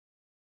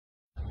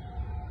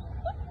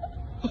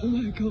Oh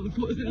my god,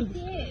 what the hell?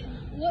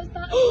 What's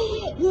that?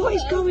 What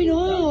is going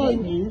on?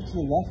 It moved to the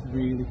left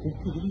really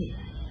quickly, didn't it?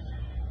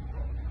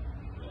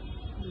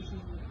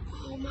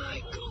 Oh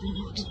my god.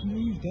 It just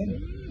moved then.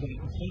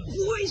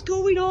 What is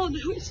going on?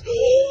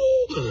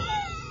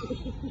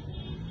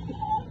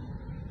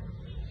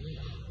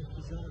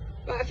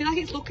 Right, I feel like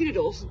it's looking at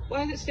us.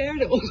 Why is it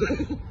staring at us?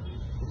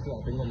 It's got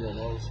a thing on your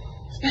nose.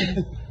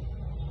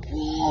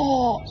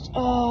 What?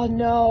 Oh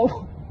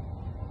no.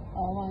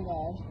 Oh my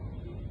god.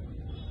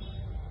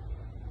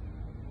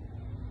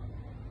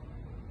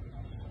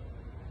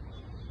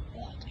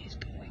 What is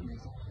going on?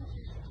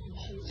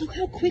 Look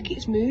how quick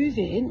it's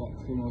moving.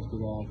 That's the most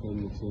bizarre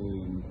thing you've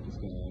seen.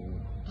 Just go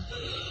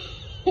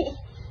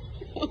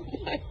Oh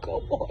my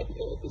god, what on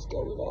earth is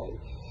going on?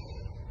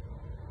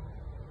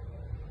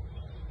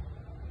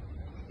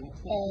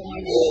 Oh my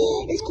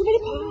god. It's coming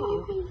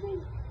apart.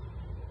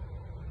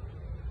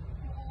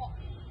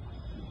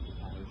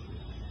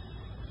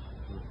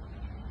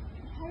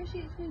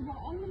 Parachutes with what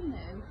on them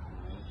though?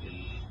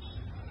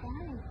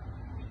 Wow.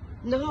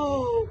 No.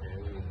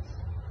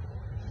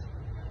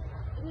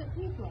 Are there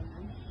people on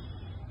them?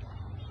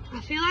 I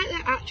feel like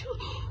they're actual.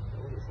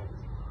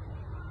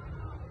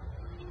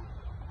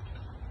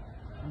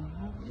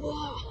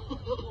 Whoa.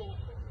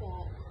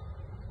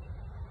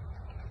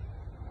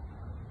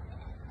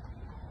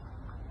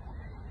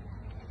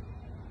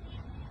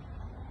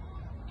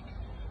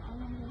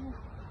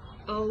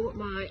 Oh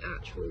my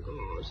actual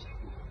god.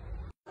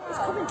 It's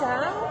coming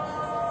down.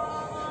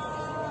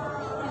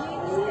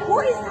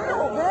 What is that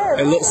up there?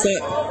 It looks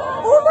like.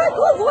 Oh my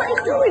god, what is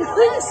going on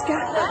in the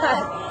sky?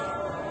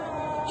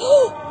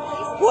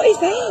 What is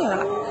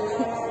that?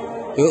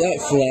 They look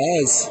like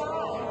flares.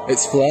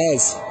 It's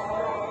flares.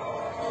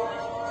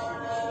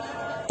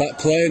 That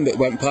plane that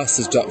went past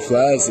has dropped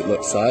flares, it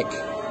looks like.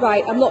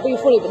 Right, I'm not being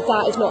funny, but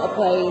that is not a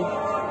plane.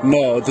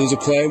 No, there was a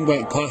plane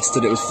went past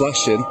and it was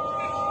flashing.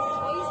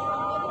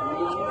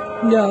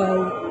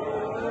 No.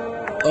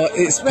 Oh,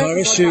 it's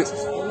parachute.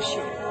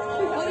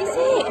 What is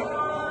it?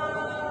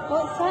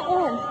 What's that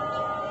one?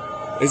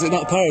 Is it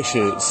not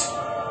parachutes?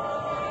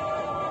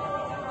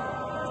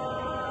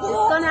 It's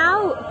gone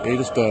out. He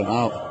just burnt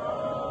out.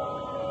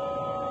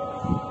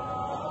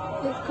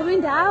 It's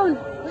coming down.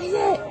 What is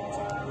it?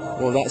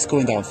 Well, that's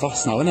going down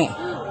fast now, isn't it?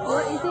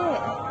 What is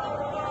it?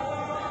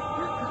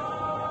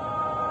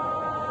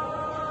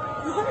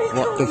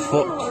 What the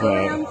fuck, Going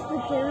mate? onto the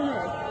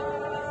pyramid.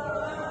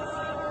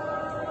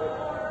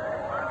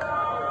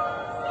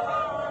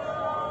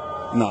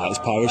 Nah, it's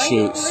Why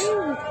parachutes. is it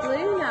blue? It's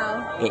blue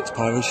now. It's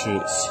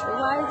parachutes. But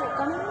why has it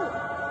gone out?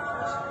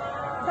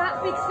 That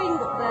big thing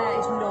up there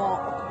is not.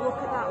 Look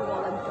at that with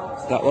all them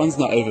dots. That one's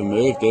not even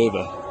moved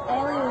either.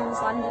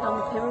 Aliens landed on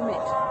the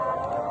pyramid.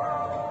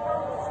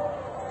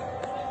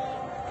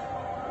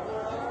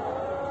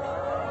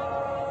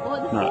 What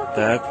the No, fuck?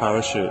 they're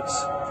parachutes.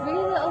 3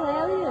 little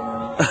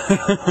aliens.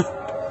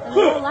 And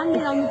they're all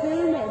landing on the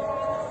pyramid.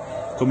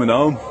 Coming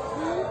home.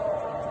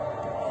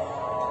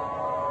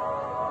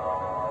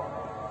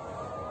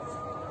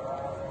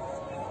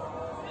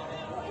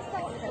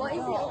 What is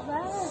it up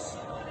there?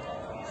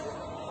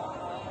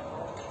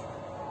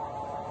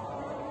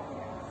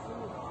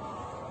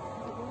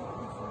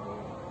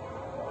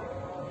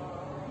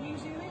 Can you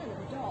zoom in at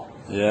the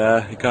dots?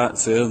 Yeah, you can't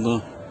see them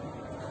though.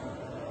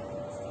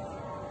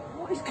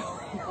 What is going on?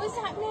 What's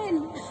happening?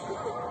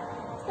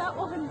 It's that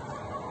one.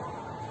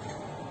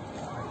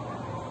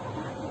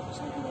 That looks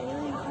like an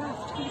alien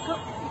craft.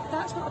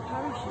 That's not a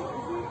parachute,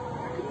 is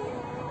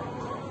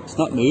it? It's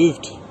not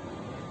moved.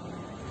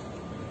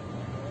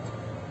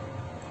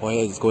 Oh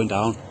yeah, it's going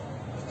down.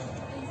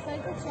 It's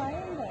like a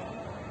triangle.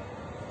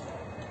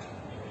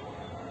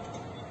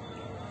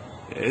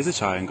 It is a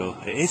triangle.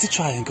 It is a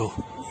triangle.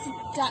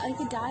 It's like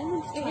a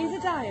diamond. It is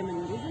a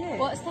diamond, isn't it?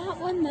 What's that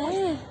one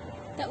there?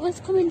 That one's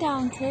coming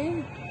down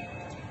too.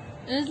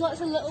 And there's lots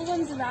of little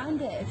ones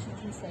around it, if you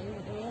can see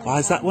it. Why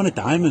is that one a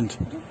diamond?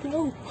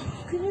 No.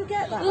 Can you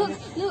get that? Look,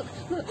 look,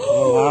 look.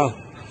 Oh wow.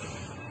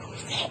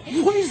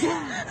 What is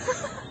that?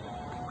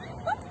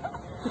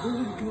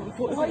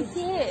 What's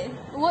it?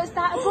 What's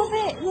that above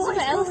it? What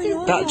else is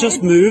there? That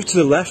just moved to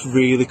the left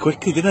really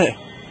quickly, didn't it?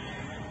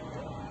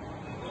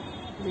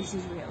 This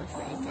is really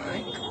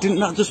freaky. Didn't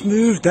that just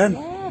move then?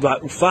 Yeah.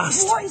 Like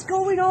fast? What is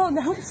going on?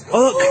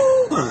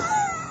 Oh look!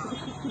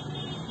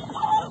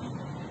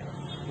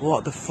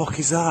 What the fuck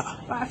is that?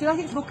 Right, I feel like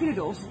it's looking at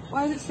us.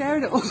 Why is it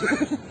staring at us?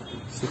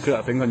 Just look at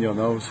that thing on your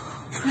nose.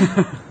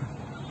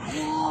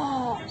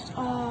 What?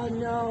 Oh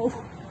no.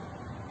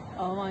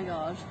 Oh my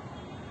god.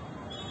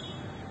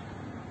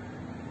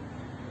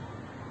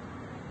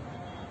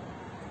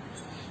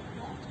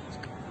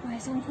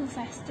 Where's Uncle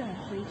Fester?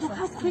 Please, Look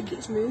how Fester. quick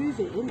it's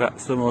moving.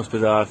 That's the most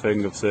bizarre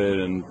thing I've seen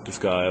in the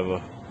sky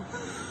ever.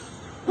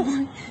 Oh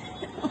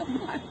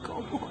my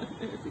god, what on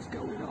earth is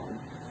going on?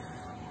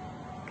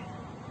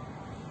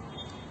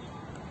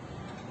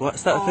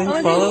 What's that thing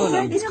no, following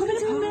no, them? it's coming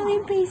to a apart.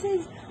 million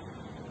pieces.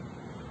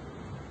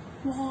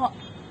 What?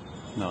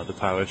 No, the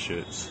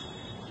parachutes.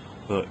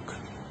 Look.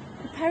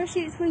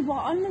 Parachutes with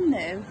what on them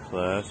though?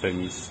 Flare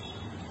things.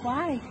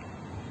 Why?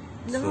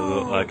 So they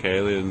look like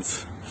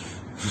aliens.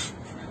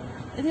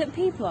 Are there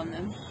people on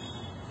them?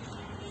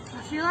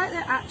 I feel like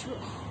they're actual.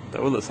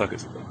 That one looks like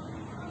it's...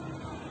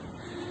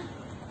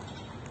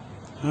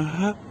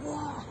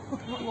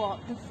 What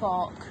the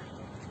fuck?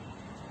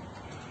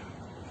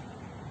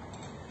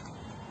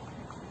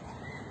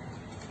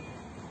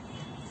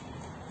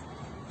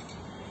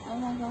 Oh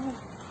my god.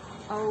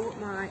 Oh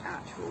my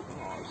actual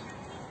god.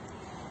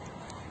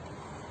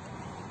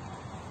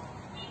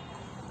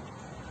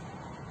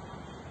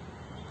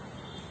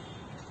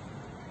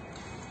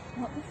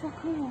 What the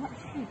fuck are we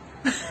watching?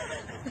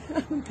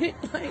 I'm a bit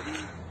like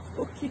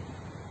fucking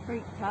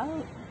Freaked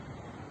out.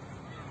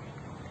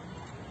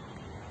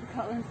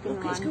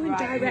 look, it's going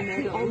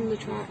directly on the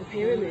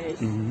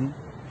pyramid. On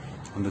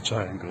the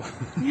triangle.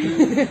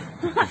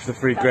 With the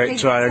three great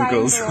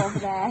triangles. Over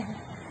there.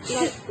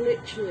 Like,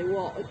 literally,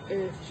 what on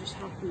earth has just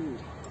happened?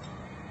 Do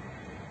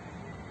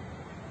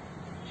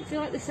you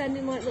feel like they're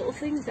sending like little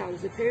things down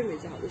to the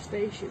pyramids out of the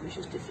spaceship which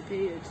has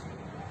disappeared?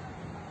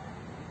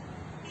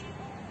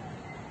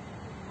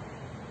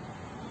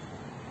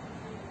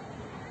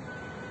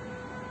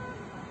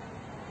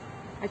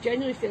 I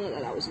genuinely feel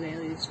like that was an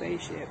alien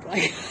spaceship.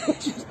 Like, I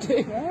just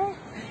do. Yeah.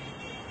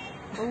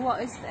 Well,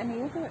 what is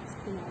any other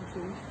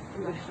explanation?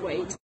 Wait.